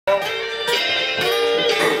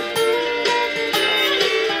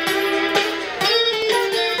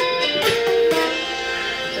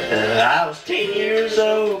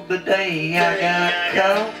other day I got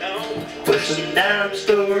caught with some dime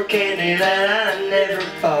store candy that I never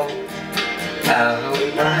bought. I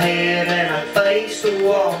hold my head and I face the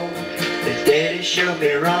wall. The daddy showed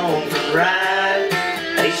me wrong from right.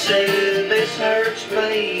 They say this hurts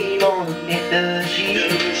me more than it does you.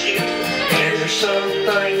 And there's some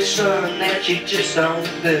things, son, that you just don't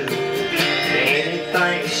do.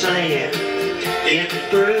 Anything saying, getting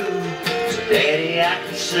through. So daddy, I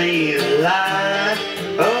can see the light.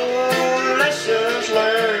 Oh, lessons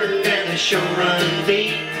learned and they sure run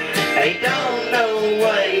deep. They don't know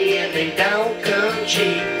way and they don't come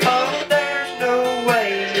cheap. Oh, there's no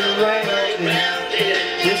way around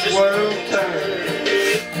it. This world turns.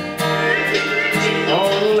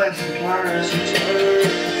 Oh, lessons learned.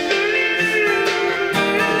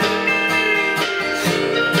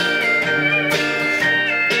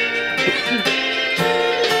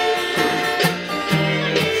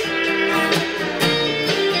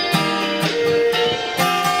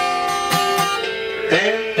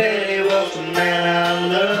 And Daddy was the man I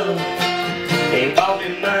loved. He bought me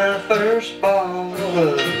my first ball of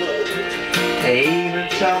love. He even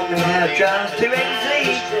taught me how to drive 280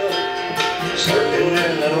 in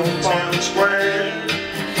that old farm square.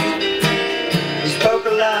 He spoke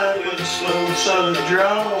aloud with a slow southern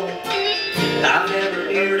drawl. I never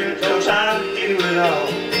knew it cause I knew it all.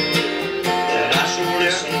 And I swore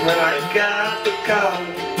it when I got the call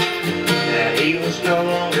that he was no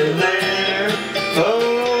longer there.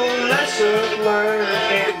 Oh, lessons learned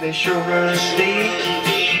and they sure run deep.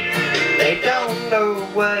 They don't know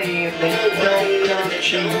way and they don't come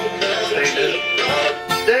cheap. Stand up.